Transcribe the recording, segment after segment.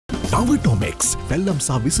නව ටොමෙක්ස් වැල්ලම්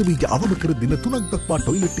සහ විස බීජ අවම කර දින 3ක් දක්වා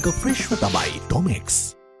ටොයිලට් එක ෆ්‍රෙෂ්ව තමයි ටොමෙක්ස්.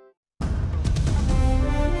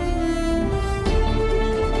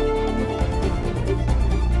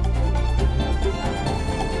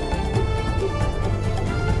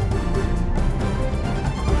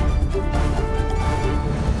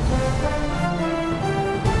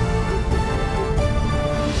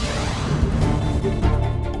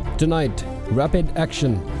 Tonight, rapid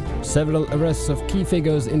action. Several arrests of key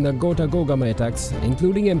figures in the Gota Gogama attacks,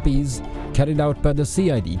 including MPs, carried out by the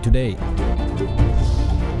CID today.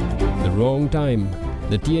 The wrong time.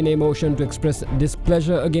 The TNA motion to express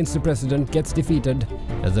displeasure against the president gets defeated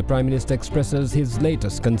as the Prime Minister expresses his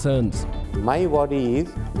latest concerns. My worry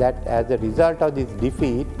is that as a result of this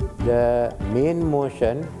defeat, the main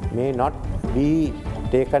motion may not be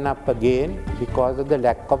taken up again because of the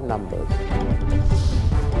lack of numbers.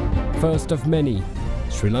 First of many,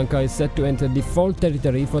 Sri Lanka is set to enter default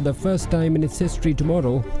territory for the first time in its history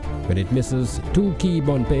tomorrow when it misses 2 key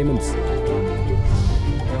bond payments.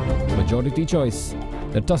 Majority choice.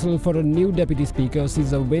 The tussle for a new deputy speaker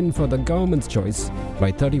sees a win for the government's choice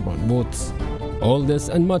by 31 votes. All this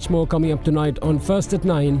and much more coming up tonight on First at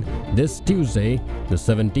 9, this Tuesday, the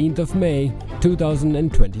 17th of May,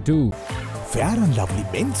 2022. Fair and Lovely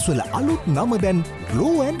men's wala alut nama den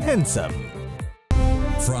Glow and Handsome.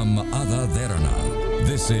 From AdaDerana,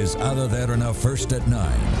 this is AdaDerana First at 9,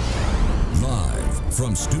 live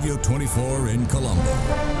from Studio 24 in Colombo.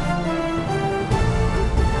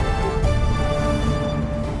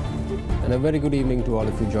 And a very good evening to all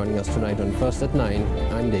of you joining us tonight on First at 9.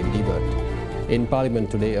 I'm David Ebert. In Parliament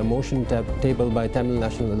today, a motion tabled by Tamil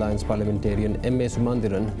National Alliance parliamentarian M.A.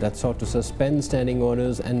 Sumandiran that sought to suspend standing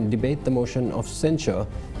orders and debate the motion of censure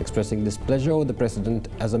expressing displeasure over the President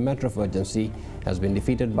as a matter of urgency has been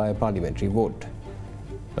defeated by a parliamentary vote.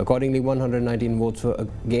 Accordingly, 119 votes were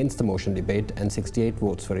against the motion debate and 68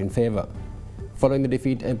 votes were in favour. Following the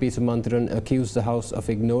defeat, MP Sumandiran accused the House of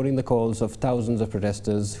ignoring the calls of thousands of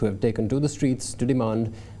protesters who have taken to the streets to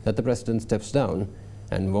demand that the President steps down,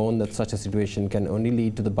 and warned that such a situation can only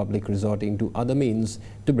lead to the public resorting to other means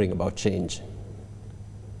to bring about change.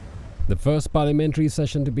 The first parliamentary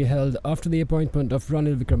session to be held after the appointment of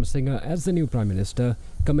Ranil Wickremesinghe as the new Prime Minister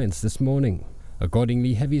commenced this morning.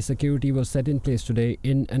 Accordingly, heavy security was set in place today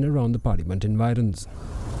in and around the Parliament environs.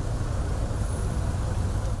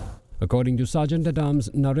 According to Sergeant at Arms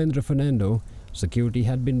Narendra Fernando, security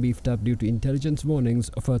had been beefed up due to intelligence warnings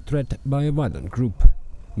of a threat by a violent group.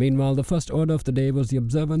 Meanwhile, the first order of the day was the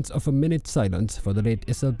observance of a minute's silence for the late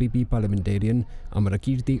SLPP parliamentarian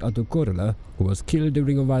Amarakirti Atukorala, who was killed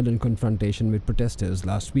during a violent confrontation with protesters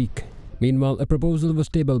last week. Meanwhile, a proposal was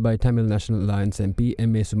tabled by Tamil National Alliance MP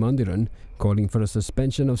M.A. Sumandiran, calling for a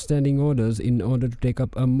suspension of standing orders in order to take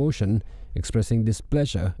up a motion expressing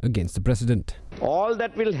displeasure against the President. All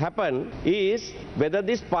that will happen is whether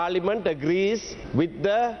this parliament agrees with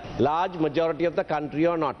the large majority of the country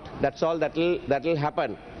or not. That's all that will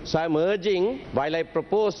happen. So I am urging, while I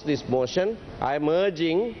propose this motion, I am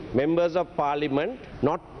urging members of parliament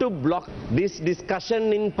not to block this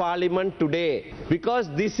discussion in parliament today, because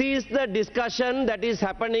this is the discussion that is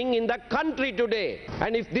happening in the country today.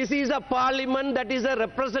 And if this is a parliament that is a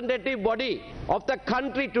representative body of the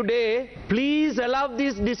country today, please allow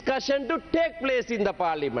this discussion to take place in the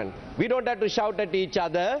parliament. We don't have to shout at each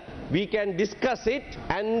other. We can discuss it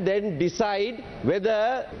and then decide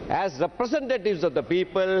whether, as representatives of the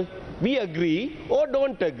people, we agree or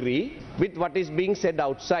don't agree with what is being said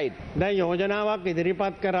outside. දැන් යෝජනාවක්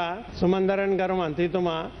ඉදිරිපත් කරා සුමන්දරන් ගරු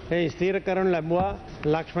මන්ත්‍රීතුමා ඒ ස්ථීර කරන ලැබුවා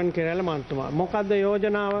ලක්ෂ්මන් කිරේල මන්ත්‍රීතුමා. මොකද්ද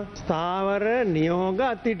යෝජනාව? ස්ථාවර නියෝග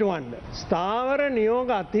අත්හිටුවන්න. ස්ථාවර නියෝග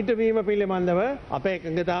අත්හිටුවීම පිළිබඳව අපේ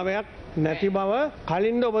එකඟතාවයක් නැති බව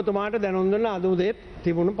කලින්ද ඔබතුමාට දැනුම් දුන්න අද උදේ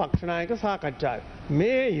තිබුණු පක්ෂ නායක සාකච්ඡාවේ.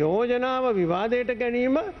 මේ යෝජනාව විවාදයට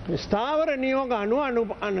ගැනීම ස්ථාවර නියෝග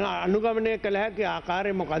අනුගමනය කළ හැකි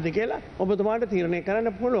ආකාරය මොකද්ද කියලා ඔබතුමාට තීරණය කරන්න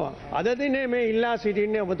පුළුවන්. අද දිනේ මේ ඉල්ලා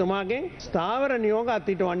සිටින්නේ ඔබතුමාගෙන් ස්ථාවර නියෝග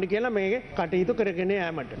අත්හිටවන්න කියලා මේ කටයුතු කරගෙන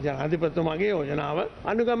යාමට. ජනාධිපතිතුමාගේ යෝජනාව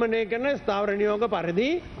අනුගමනය කරන ස්ථාවර නියෝග පරිදි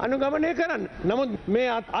අනුගමනය කරන්න. නමුත් මේ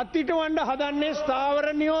අත්හිටවන්න හදන්නේ ස්ථාවර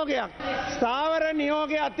නියෝගයක්. ස්ථාවර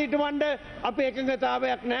නියෝගය අත්හිටවන්න අපේ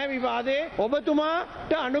එකඟතාවයක් නැහැ විවාදේ.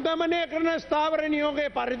 ඔබතුමාට අනුගමනය කරන ස්ථාවර නියෝගයේ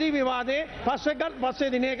පරිදි විවාදේ පස්සේ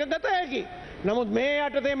දිනයක ගත හැකි. නමුත් මේ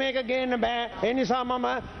යටතේ මේක ගේන්න බෑ. ඒ නිසා මම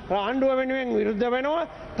ආණ්ඩුව වෙනුවෙන් විරුද්ධ වෙනවා.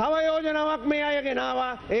 තව යෝජනාවක් මේ අය ගෙනාවා.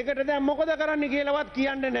 ඒකට දැන් මොකද කරන්න කියලාවත්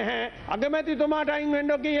කියන්නේ නැහැ. අගමැතිතුමාට අයින්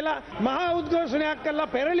වෙන්න කියලා මහා උද්ඝෝෂණයක් කළා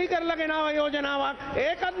පෙරලි කරලා ගෙනාව යෝජනාවක්.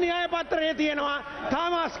 ඒකත් න්‍යාය පත්‍රයේ තියෙනවා.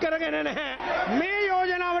 තාම අස් කරගෙන නැහැ. මේ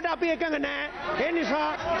යෝජනාවට අපි එකඟ නැහැ. ඒ නිසා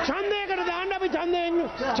ඡන්දයකට දාන්න අපි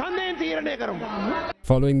ඡන්දයෙන් තීරණය කරමු.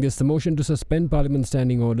 Following this, the motion to suspend Parliament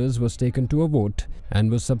standing orders was taken to a vote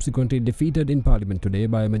and was subsequently defeated in Parliament today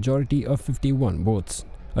by a majority of 51 votes.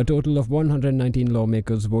 A total of 119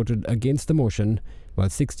 lawmakers voted against the motion, while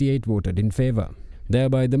 68 voted in favour.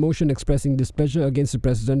 Thereby, the motion expressing displeasure against the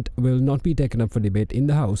President will not be taken up for debate in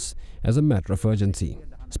the House as a matter of urgency.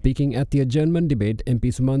 Speaking at the adjournment debate, MP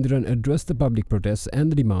Sumandiran addressed the public protests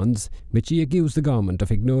and the demands, which he accused the government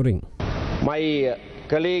of ignoring. My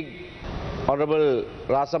colleague, Honorable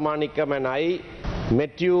Rasamanikam, and I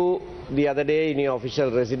met you the other day in your official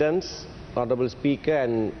residence, Honorable Speaker,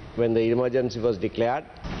 and when the emergency was declared.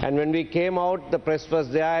 And when we came out, the press was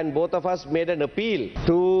there, and both of us made an appeal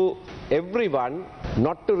to everyone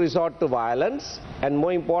not to resort to violence. And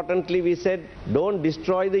more importantly, we said, don't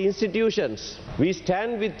destroy the institutions. We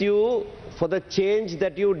stand with you for the change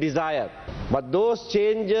that you desire. But those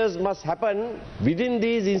changes must happen within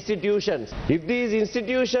these institutions. If these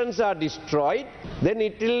institutions are destroyed, then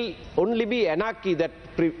it will only be anarchy that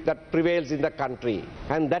prevails in the country.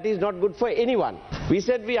 And that is not good for anyone. We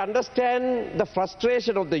said we understand the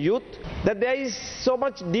frustration of the youth, that there is so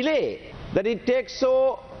much delay, that it takes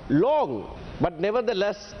so long. But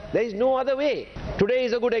nevertheless, there is no other way. Today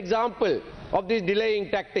is a good example of these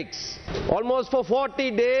delaying tactics. Almost for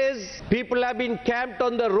 40 days, people have been camped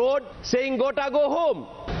on the road saying, go home.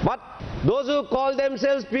 But those who call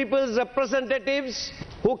themselves people's representatives,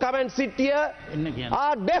 who come and sit here,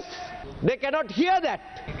 are deaf. They cannot hear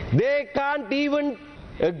that. They can't even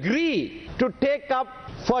agree to take up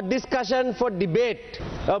for discussion, for debate,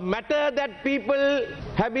 a matter that people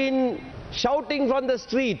have been shouting from the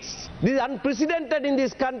streets. This is unprecedented in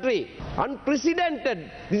this country.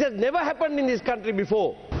 Unprecedented. This has never happened in this country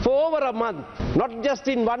before. For over a month. Not just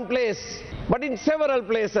in one place, but in several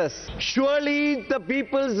places. Surely the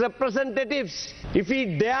people's representatives, if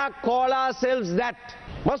we dare call ourselves that,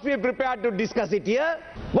 must be prepared to discuss it here.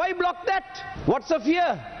 Why block that? What's the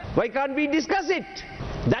fear? Why can't we discuss it?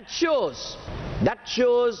 That shows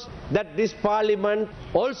that this parliament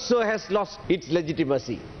also has lost its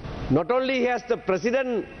legitimacy. Not only has the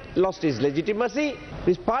president lost his legitimacy,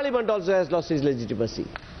 this parliament also has lost its legitimacy.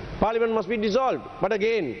 Parliament must be dissolved. But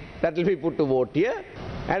again, that will be put to vote here.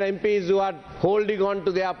 And MPs who are holding on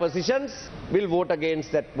to their positions will vote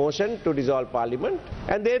against that motion to dissolve parliament.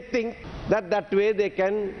 And they think that that way they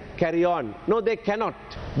can carry on. No, they cannot.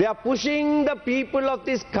 They are pushing the people of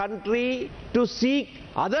this country to seek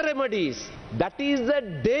other remedies. That is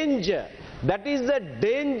the danger. That is the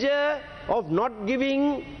danger of not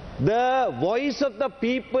giving the voice of the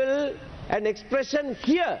people an expression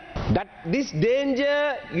here. That this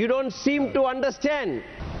danger you don't seem to understand.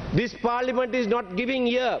 This parliament is not giving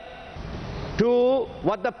ear to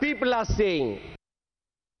what the people are saying.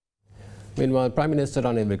 Meanwhile, Prime Minister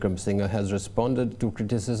Ranil Wickremesinghe has responded to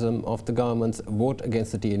criticism of the government's vote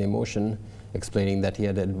against the TNA motion, explaining that he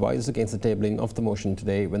had advised against the tabling of the motion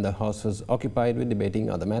today when the House was occupied with debating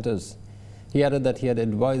other matters. He added that he had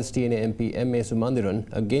advised TNA MP M.A. Sumandiran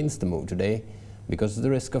against the move today because the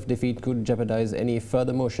risk of defeat could jeopardize any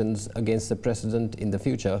further motions against the President in the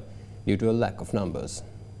future due to a lack of numbers.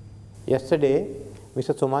 Yesterday,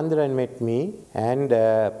 Mr. Sumandiran met me and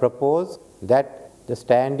proposed that the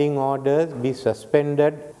standing orders be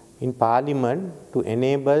suspended in Parliament to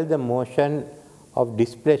enable the motion of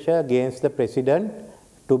displeasure against the President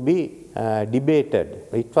to be debated.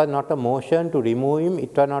 It was not a motion to remove him,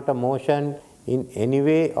 it was not a motion in any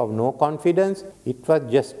way of no confidence, it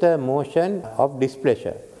was just a motion of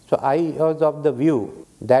displeasure. So I was of the view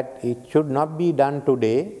that it should not be done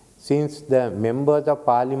today, since the members of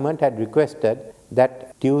Parliament had requested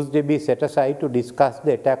that Tuesday be set aside to discuss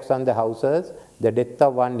the attacks on the houses, the death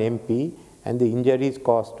of one MP and the injuries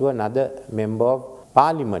caused to another member of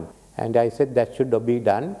Parliament. And I said that should be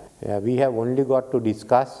done. We have only got to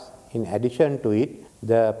discuss, in addition to it,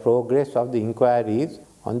 the progress of the inquiries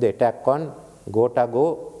on the attack on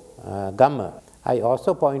Gama. I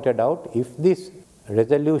also pointed out, if this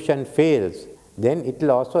resolution fails, then it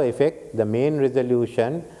will also affect the main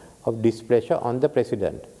resolution of displeasure on the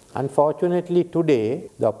President. Unfortunately, today,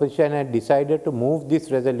 the opposition had decided to move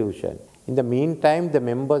this resolution. In the meantime, the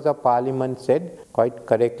members of Parliament said quite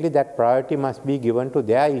correctly that priority must be given to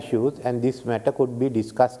their issues and this matter could be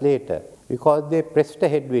discussed later. Because they pressed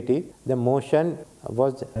ahead with it, the motion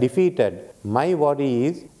was defeated. My worry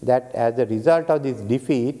is that as a result of this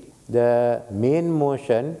defeat, the main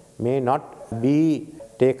motion may not be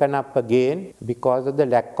taken up again because of the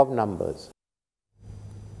lack of numbers.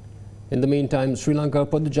 In the meantime, Sri Lanka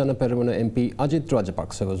Podujana Peramuna MP Ajit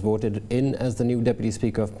Rajapaksa was voted in as the new Deputy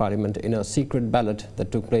Speaker of Parliament in a secret ballot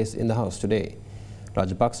that took place in the House today.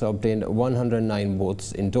 Rajapaksa obtained 109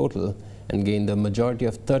 votes in total and gained the majority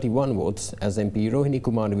of 31 votes as MP Rohini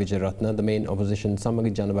Kumari Wijeratna, the main opposition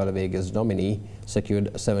Samagi Janabalaweg's nominee,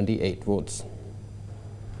 secured 78 votes.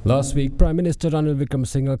 Last week, Prime Minister Ranil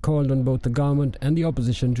Wickremesinghe called on both the government and the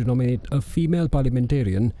opposition to nominate a female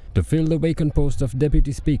parliamentarian to fill the vacant post of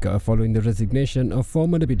Deputy Speaker following the resignation of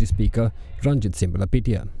former Deputy Speaker Ranjit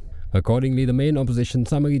Simbalapitiya. Accordingly, the main opposition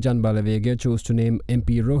Samagi Janabalawega chose to name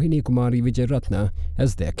MP Rohini Kumari Wijeratna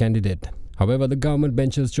as their candidate. However, the government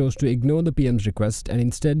benches chose to ignore the PM's request and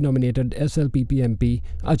instead nominated SLPP MP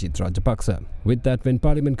Ajit Rajapaksa. With that, when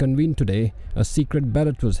Parliament convened today, a secret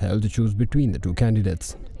ballot was held to choose between the two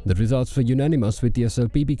candidates. The results were unanimous, with the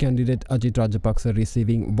SLPP candidate Ajit Rajapaksa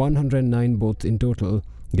receiving 109 votes in total,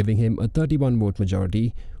 giving him a 31-vote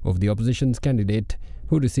majority of the opposition's candidate,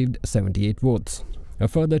 who received 78 votes. A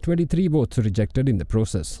further 23 votes were rejected in the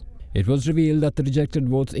process. It was revealed that the rejected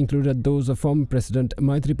votes included those of former President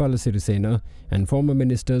Maithripala Sirisena and former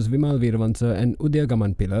ministers Vimal Weerawansa and Udaya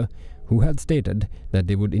Gamanpila, who had stated that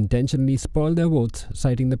they would intentionally spoil their votes,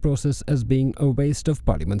 citing the process as being a waste of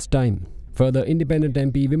Parliament's time. Further, independent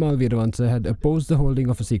MP Vimal Weerawansa had opposed the holding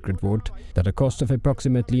of a secret vote that a cost of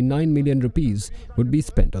approximately 9 million rupees would be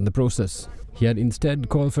spent on the process. He had instead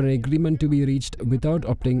called for an agreement to be reached without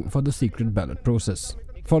opting for the secret ballot process.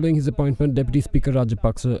 Following his appointment, Deputy Speaker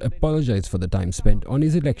Rajapaksa apologized for the time spent on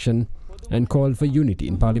his election and called for unity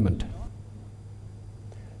in Parliament.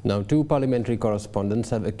 Now, two parliamentary correspondents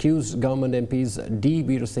have accused government MPs D.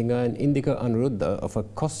 Veerasinghe and Indika Anuruddha of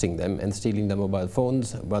accosting them and stealing their mobile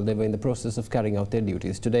phones while they were in the process of carrying out their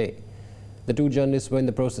duties today. The two journalists were in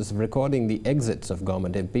the process of recording the exits of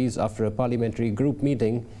government MPs after a parliamentary group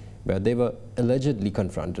meeting where they were allegedly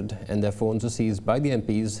confronted and their phones were seized by the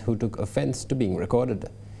MPs, who took offence to being recorded.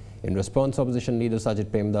 In response, opposition leader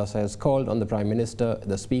Sajit Premdasa has called on the Prime Minister,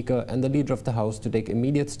 the Speaker and the Leader of the House to take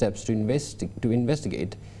immediate steps to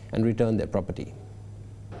investigate and return their property.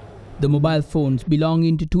 The mobile phones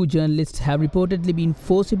belonging to two journalists have reportedly been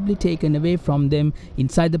forcibly taken away from them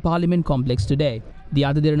inside the Parliament complex today. The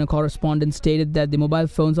AdaDerana correspondent stated that the mobile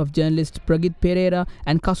phones of journalists Pragit Pereira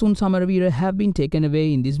and Kasun Samaravira have been taken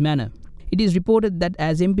away in this manner. It is reported that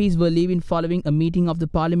as MPs were leaving following a meeting of the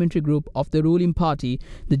parliamentary group of the ruling party,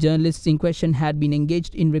 the journalists in question had been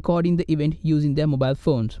engaged in recording the event using their mobile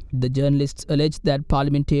phones. The journalists alleged that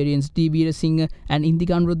parliamentarians D. Veerasinghe and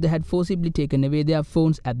Indika Anuruddha had forcibly taken away their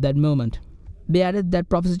phones at that moment. They added that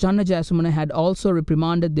Professor Channa Jayasumana had also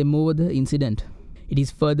reprimanded them over the incident. It is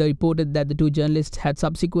further reported that the two journalists had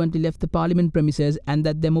subsequently left the parliament premises and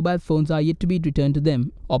that their mobile phones are yet to be returned to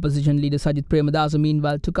them. Opposition leader Sajit Premdasa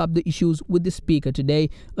meanwhile took up the issues with the Speaker today,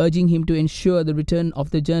 urging him to ensure the return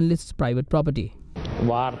of the journalists' private property.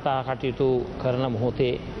 වාර්තා කටයුතු කරන මොහොතේ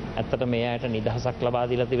ඇත්තට මේ අයට නිදහසක් ලබා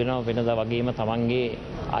දීලා තිබෙනවා. වෙනදා වගේම තමන්ගේ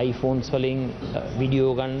iPhones වලින්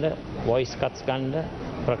වීඩියෝ ගන්න, voice cuts ගන්න,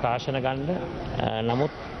 ප්‍රකාශන ගන්න.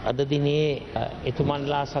 නමුත් අද දිනේ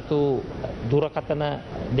එතුමන්ලා සතු දුරකථන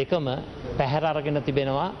දෙකම පැහැර අරගෙන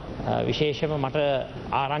තිබෙනවා. විශේෂයෙන්ම මට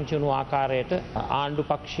ආරංචි වුණු ආකාරයට ආණ්ඩු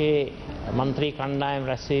පක්ෂයේ മന്ത്രി කණ්ඩායම්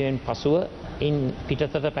රැස්වීමෙන් පසුව ඉන්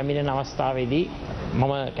පිටතට පැමිණෙන අවස්ථාවේදී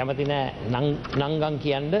මම කැමති නෑ නංගම්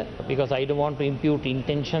කියන්න, because I don't want to impute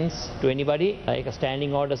intentions to anybody. ඒක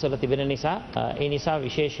standing orders වල තිබෙන නිසා ඒ නිසා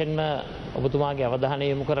විශේෂයෙන්ම ඔබතුමාගේ අවධානය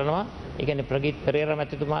යොමු කරනවා. ඒ කියන්නේ ප්‍රගීත් පෙරේරා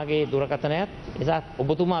මැතිතුමාගේ දුරකථනයත් නිසා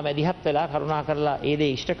ඔබතුමා වැඩිහත් වෙලා කරුණාකරලා ඒ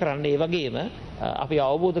දේ ඉෂ්ට කරන්න. ඒ වගේම අපි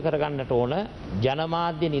අවබෝධ කරගන්නට ඕන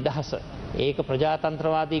ජනමාධ්‍ය නිදහස. ඒක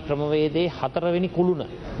ප්‍රජාතන්ත්‍රවාදී ක්‍රමවේදයේ 4 වෙනි කුළුණ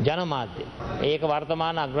ජනමාධ්‍ය. ඒක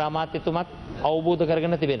වර්තමාන අග්‍රාමාත්‍යතුමත් අවබෝධ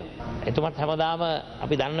කරගෙන තිබෙනවා. එතුමත් හැමදාම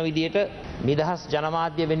අපි දන්න විදියට නිදහස්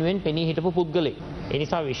ජනමාධ්‍ය වෙනුවෙන් පෙනී හිටපු පුද්ගලෙක්. ඒ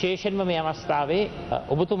නිසා විශේෂයෙන්ම මේ අවස්ථාවේ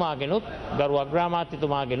ඔබතුමාගෙනුත් ගරු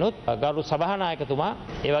අග්‍රාමාත්‍යතුමාගෙනුත් ගරු සභානායකතුමා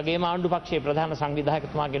ඒ වගේම ආණ්ඩු පක්ෂයේ ප්‍රධාන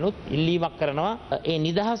සංවිධායකතුමාගෙනුත් ඉල්ලීමක් කරනවා ඒ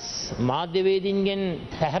නිදහස් මාධ්‍යවේදීන්ගෙන්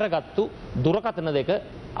පැහැරගත්තු දුරකථන දෙක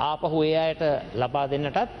ආපහු ඒ අයට ලබා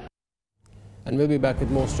දෙන්නටත්. And we'll be back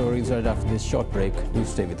with more stories right after this short break. Do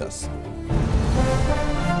stay with us.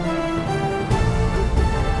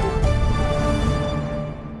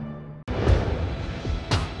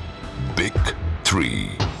 Big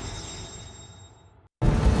 3.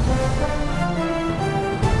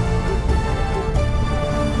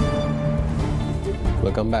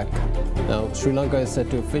 Welcome back. Now, Sri Lanka is set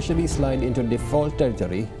to officially slide into default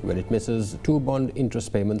territory when it misses 2 bond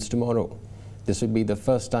interest payments tomorrow. This would be the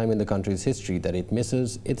first time in the country's history that it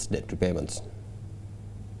misses its debt repayments.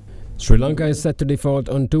 Sri Lanka is set to default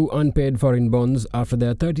on 2 unpaid foreign bonds after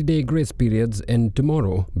their 30-day grace periods end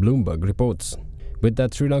tomorrow, Bloomberg reports. With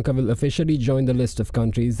that, Sri Lanka will officially join the list of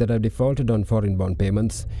countries that have defaulted on foreign bond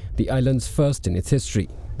payments, the island's first in its history.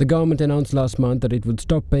 The government announced last month that it would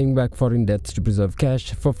stop paying back foreign debts to preserve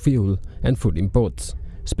cash for fuel and food imports.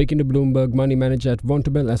 Speaking to Bloomberg, money manager at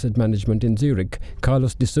Vontobel Asset Management in Zurich,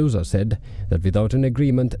 Carlos de Souza said that without an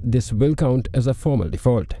agreement, this will count as a formal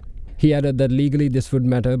default. He added that legally this would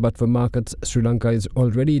matter, but for markets, Sri Lanka is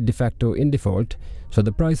already de facto in default, so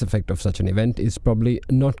the price effect of such an event is probably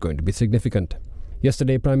not going to be significant.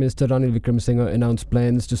 Yesterday, Prime Minister Ranil Wickremesinghe announced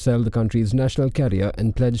plans to sell the country's national carrier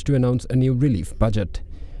and pledged to announce a new relief budget.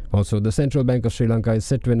 Also, the Central Bank of Sri Lanka is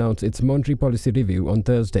set to announce its monetary policy review on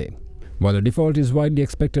Thursday. While a default is widely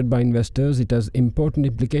expected by investors, it has important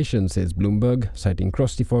implications, says Bloomberg, citing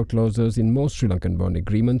cross-default clauses in most Sri Lankan bond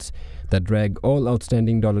agreements that drag all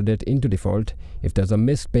outstanding dollar debt into default if there's a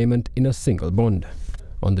missed payment in a single bond.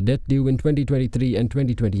 On the debt due in 2023 and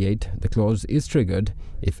 2028, the clause is triggered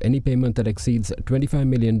if any payment that exceeds $25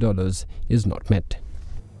 million is not met.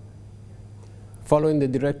 Following the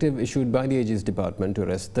directive issued by the Aegis Department to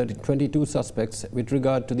arrest 22 suspects with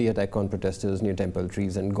regard to the attack on protesters near Temple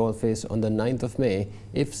Trees and Galle on the 9th of May,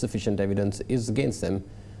 if sufficient evidence is against them,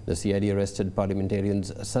 the CID arrested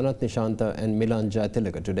parliamentarians Sanath Nishantha and Milan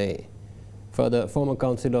Jayatilaka today. Further, former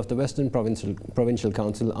councillor of the Western Provincial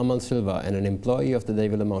Council Amal Silva and an employee of the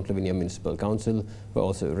Devila Mount Lavinia Municipal Council were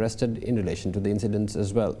also arrested in relation to the incidents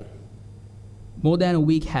as well. More than a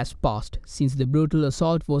week has passed since the brutal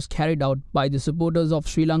assault was carried out by the supporters of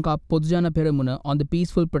Sri Lanka Podujana Peramuna on the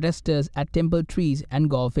peaceful protesters at Temple Trees and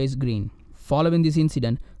Galle Green. Following this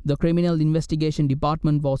incident, the Criminal Investigation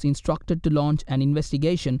Department was instructed to launch an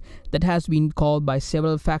investigation that has been called by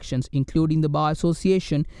several factions, including the Bar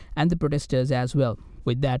Association and the protesters as well.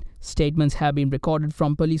 With that, statements have been recorded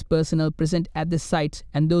from police personnel present at the sites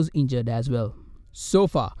and those injured as well. So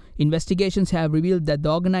far, investigations have revealed that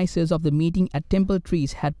the organizers of the meeting at Temple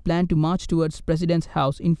Trees had planned to march towards President's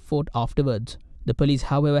house in Fort afterwards. The police,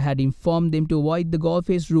 however, had informed them to avoid the Galle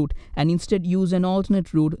route and instead use an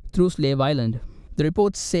alternate route through Slave Island. The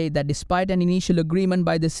reports say that despite an initial agreement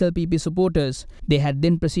by the SLPP supporters, they had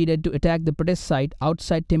then proceeded to attack the protest site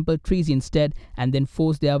outside Temple Trees instead and then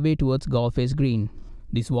forced their way towards Galle Green.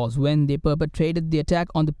 This was when they perpetrated the attack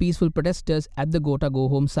on the peaceful protesters at the Gota Go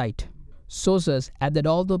Home site. Sources add that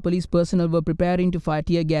although police personnel were preparing to fire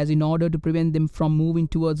tear gas in order to prevent them from moving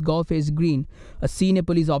towards Galle Green, a senior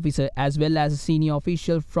police officer as well as a senior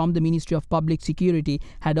official from the Ministry of Public Security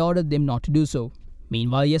had ordered them not to do so.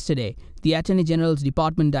 Meanwhile, yesterday, the Attorney General's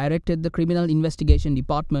Department directed the Criminal Investigation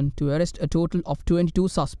Department to arrest a total of 22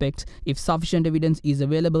 suspects if sufficient evidence is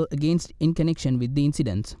available against in connection with the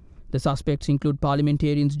incidents. The suspects include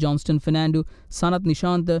parliamentarians Johnston Fernando, Sanath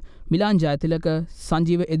Nishantha, Milan Jayatilaka,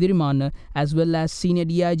 Sanjeewa Edirimana, as well as senior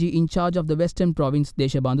DIG in charge of the Western Province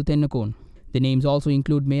Deshabandhu Tennakon. The names also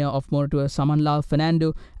include Mayor of Moratua Samanlal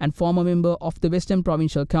Fernando and former member of the Western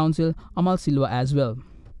Provincial Council Amal Silva as well.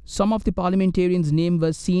 Some of the parliamentarians' names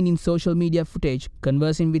were seen in social media footage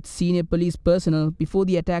conversing with senior police personnel before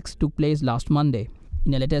the attacks took place last Monday.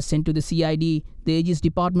 In a letter sent to the CID, the Aegis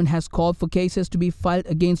Department has called for cases to be filed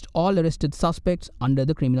against all arrested suspects under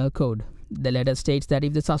the Criminal Code. The letter states that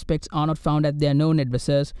if the suspects are not found at their known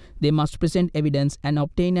addresses, they must present evidence and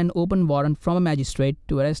obtain an open warrant from a magistrate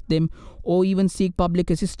to arrest them or even seek public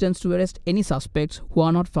assistance to arrest any suspects who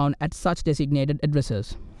are not found at such designated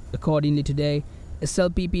addresses. Accordingly today,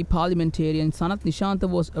 SLPP parliamentarian Sanath Nishantha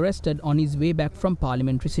was arrested on his way back from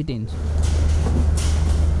parliamentary sit-ins.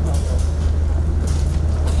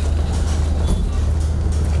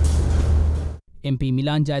 MP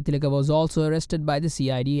Milan Jayatilaka was also arrested by the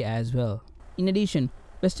CID as well. In addition,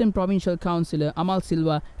 Western Provincial Councillor Amal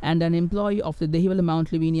Silva and an employee of the Dehiwala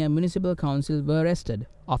Mount Lavinia Municipal Council were arrested.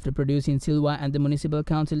 After producing Silva and the Municipal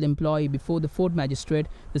Council employee before the Fort Magistrate,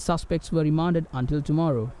 the suspects were remanded until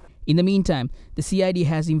tomorrow. In the meantime, the CID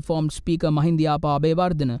has informed Speaker Mahindiyapa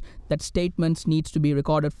Abeyewardena that statements needs to be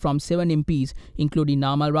recorded from 7 MPs, including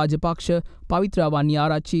Namal Rajapaksha, Pavitra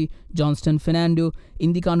Wanyarachi, Johnston Fernando,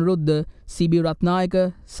 Indika Anuruddha, CB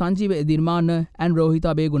Ratnayaka, Sanjeewa Edirimana and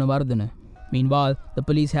Rohita Gunawardena. Meanwhile, the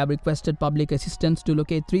police have requested public assistance to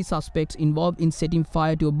locate 3 suspects involved in setting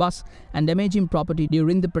fire to a bus and damaging property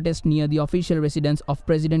during the protest near the official residence of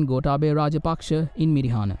President Gotabaya Rajapaksa in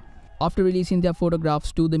Mirihana. After releasing their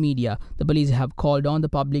photographs to the media, the police have called on the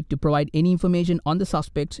public to provide any information on the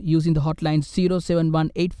suspects using the hotlines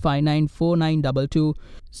 071-859-4922,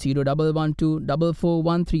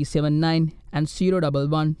 0112-441379 and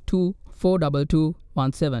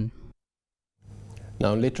 011242217.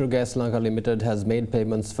 Now, Litro Gas Lanka Limited has made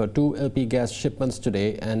payments for 2 LP gas shipments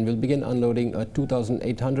today and will begin unloading a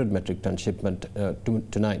 2,800 metric ton shipment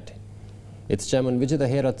tonight. Its chairman Vijay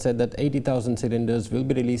Herath said that 80,000 cylinders will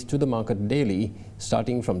be released to the market daily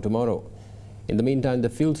starting from tomorrow. In the meantime, the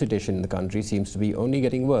fuel situation in the country seems to be only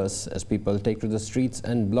getting worse as people take to the streets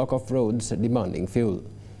and block off roads demanding fuel.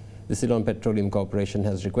 The Ceylon Petroleum Corporation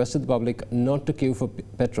has requested the public not to queue for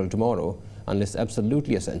petrol tomorrow unless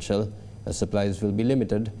absolutely essential, as supplies will be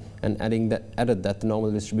limited, and added that the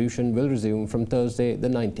normal distribution will resume from Thursday, the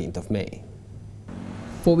 19th of May.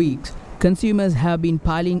 For weeks, consumers have been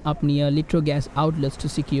piling up near Litro gas outlets to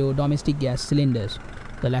secure domestic gas cylinders.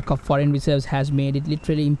 The lack of foreign reserves has made it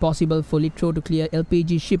literally impossible for Litro to clear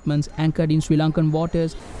LPG shipments anchored in Sri Lankan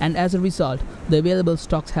waters, and as a result, the available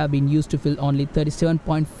stocks have been used to fill only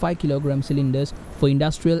 37.5 kilogram cylinders for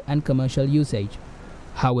industrial and commercial usage.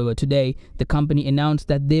 However, today, the company announced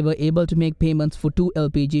that they were able to make payments for 2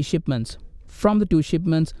 LPG shipments. From the 2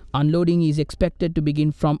 shipments, unloading is expected to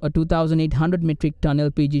begin from a 2,800 metric ton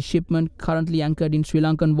LPG shipment currently anchored in Sri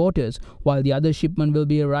Lankan waters, while the other shipment will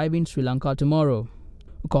be arriving in Sri Lanka tomorrow.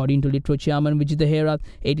 According to Litro chairman Vijay Herath,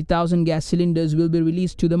 80,000 gas cylinders will be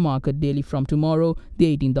released to the market daily from tomorrow,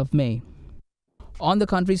 the 18th of May. On the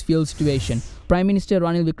country's fuel situation, Prime Minister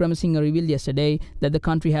Ranil Wickremesinghe revealed yesterday that the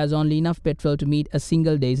country has only enough petrol to meet a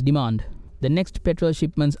single day's demand. The next petrol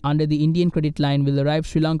shipments under the Indian credit line will arrive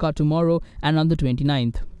Sri Lanka tomorrow and on the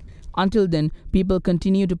 29th. Until then, people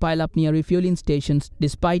continue to pile up near refueling stations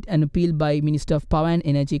despite an appeal by Minister of Power and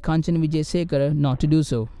Energy Kanchan Wijesekara not to do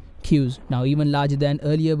so. Queues, now even larger than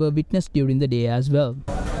earlier, were witnessed during the day as well.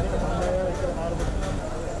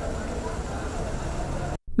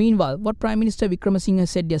 Meanwhile, what Prime Minister Wickremesinghe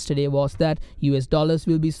said yesterday was that US dollars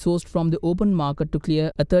will be sourced from the open market to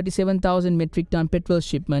clear a 37,000 metric ton petrol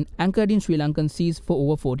shipment anchored in Sri Lankan seas for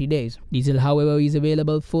over 40 days. Diesel, however, is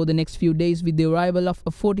available for the next few days with the arrival of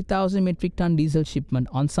a 40,000 metric ton diesel shipment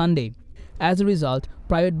on Sunday. As a result,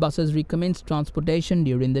 private buses recommence transportation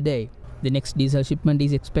during the day. The next diesel shipment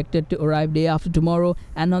is expected to arrive day after tomorrow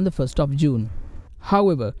and on the 1st of June.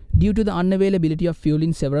 However, due to the unavailability of fuel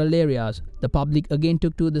in several areas, the public again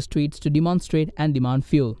took to the streets to demonstrate and demand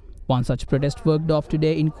fuel. One such protest worked off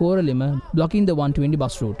today in Koralima, blocking the 120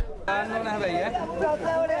 bus route.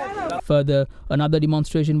 Further, another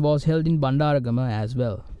demonstration was held in Bandaragama as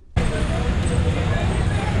well.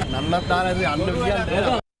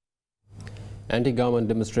 Anti-government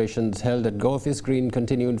demonstrations held at Go Office Green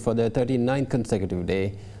continued for their 39th consecutive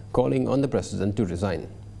day, calling on the president to resign.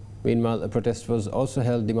 Meanwhile, a protest was also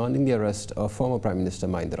held demanding the arrest of former Prime Minister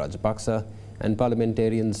Mahinda Rajapaksa and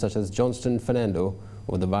parliamentarians such as Johnston Fernando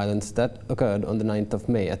over the violence that occurred on the 9th of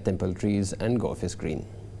May at Temple Trees and Go Office Green.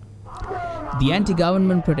 The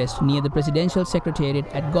anti-government protest near the presidential secretariat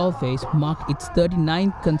at Golface marked its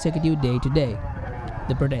 39th consecutive day today.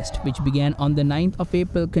 The protest, which began on the 9th of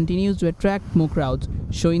April, continues to attract more crowds,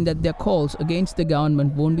 showing that their calls against the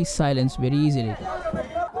government won't be silenced very easily.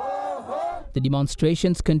 The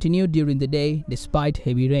demonstrations continued during the day despite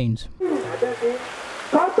heavy rains.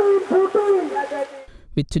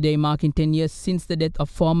 With today marking 10 years since the death of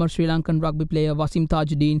former Sri Lankan rugby player Wasim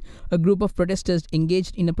Tajuddin, a group of protesters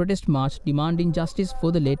engaged in a protest march demanding justice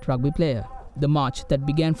for the late rugby player. The march that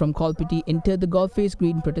began from Kolpiti entered the Golface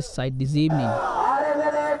Green protest site this evening.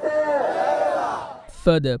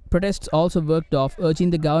 Further, protests also worked off, urging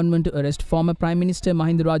the government to arrest former Prime Minister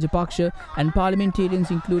Mahinda Rajapaksa and parliamentarians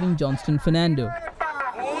including Johnston Fernando.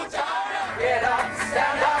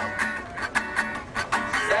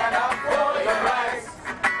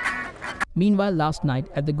 Meanwhile, last night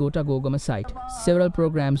at the Gota Gogama site, several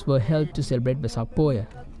programs were held to celebrate Vesak Poya.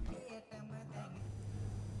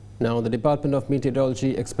 Now, the Department of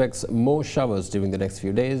Meteorology expects more showers during the next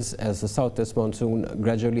few days as the southwest monsoon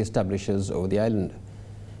gradually establishes over the island.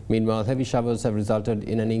 Meanwhile, heavy showers have resulted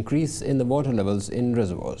in an increase in the water levels in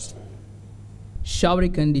reservoirs.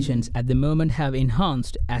 Showery conditions at the moment have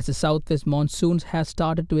enhanced as the southwest monsoons has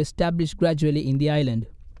started to establish gradually in the island.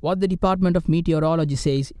 What the Department of Meteorology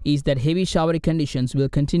says is that heavy showery conditions will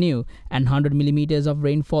continue and 100 millimeters of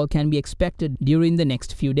rainfall can be expected during the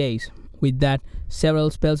next few days. With that, several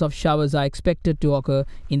spells of showers are expected to occur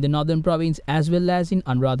in the northern province as well as in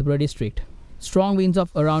Anuradhapura district. Strong winds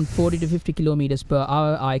of around 40 to 50 kilometers per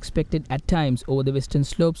hour are expected at times over the western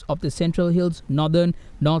slopes of the Central Hills, northern,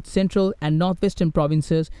 north central and northwestern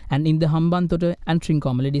provinces and in the Hambantota and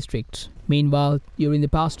Trincomalee districts. Meanwhile, during the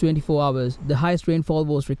past 24 hours, the highest rainfall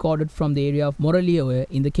was recorded from the area of Moraliyoe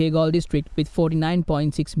in the Kegal district with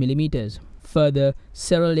 49.6 millimeters. Further,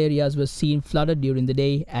 several areas were seen flooded during the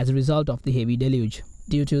day as a result of the heavy deluge.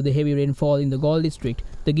 Due to the heavy rainfall in the Galle district,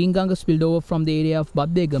 the Ginganga spilled over from the area of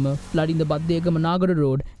Baddegama, flooding the Baddegama-Nagada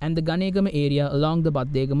road and the Ganegama area along the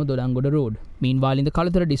Baddegama-Dodangoda road. Meanwhile, in the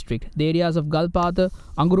Kalathara district, the areas of Galpatha,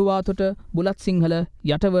 Anguruwathota, Bulat Sinhala,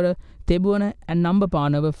 Yatawara, Tebuana and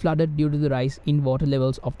Nambapana were flooded due to the rise in water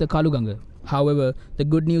levels of the Kaluganga. However, the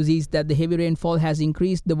good news is that the heavy rainfall has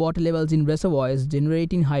increased the water levels in reservoirs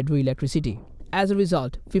generating hydroelectricity. As a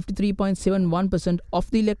result, 53.71% of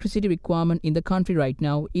the electricity requirement in the country right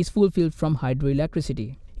now is fulfilled from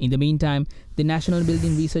hydroelectricity. In the meantime, the National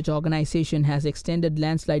Building Research Organisation has extended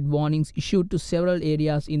landslide warnings issued to several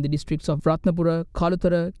areas in the districts of Ratnapura,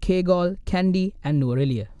 Kalathara, Kegal, Kandy and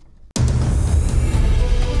Nuwara.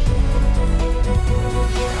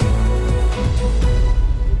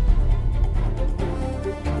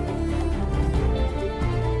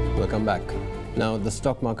 Welcome back. Now, the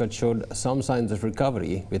stock market showed some signs of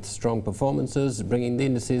recovery with strong performances bringing the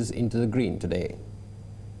indices into the green today.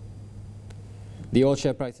 The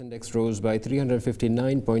all-share price index rose by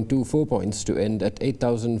 359.24 points to end at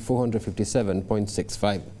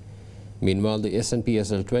 8,457.65. Meanwhile, the S&P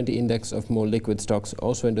SL20 index of more liquid stocks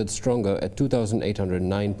also ended stronger at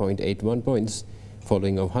 2,809.81 points,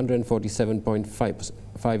 following a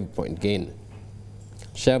 147.5 point gain.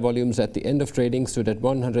 Share volumes at the end of trading stood at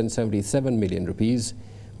 177 million rupees,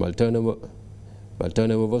 while turnover was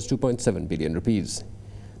 2.7 billion rupees.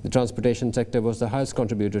 The transportation sector was the highest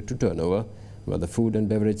contributor to turnover, while the food and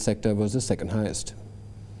beverage sector was the second highest.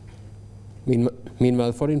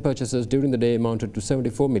 Meanwhile, foreign purchases during the day amounted to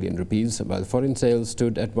 74 million rupees, while foreign sales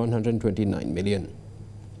stood at 129 million.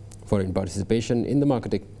 Foreign participation in the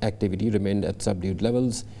market activity remained at subdued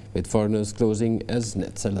levels, with foreigners closing as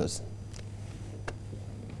net sellers.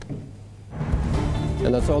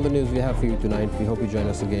 And that's all the news we have for you tonight. We hope you join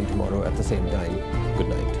us again tomorrow at the same time. Good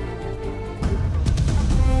night.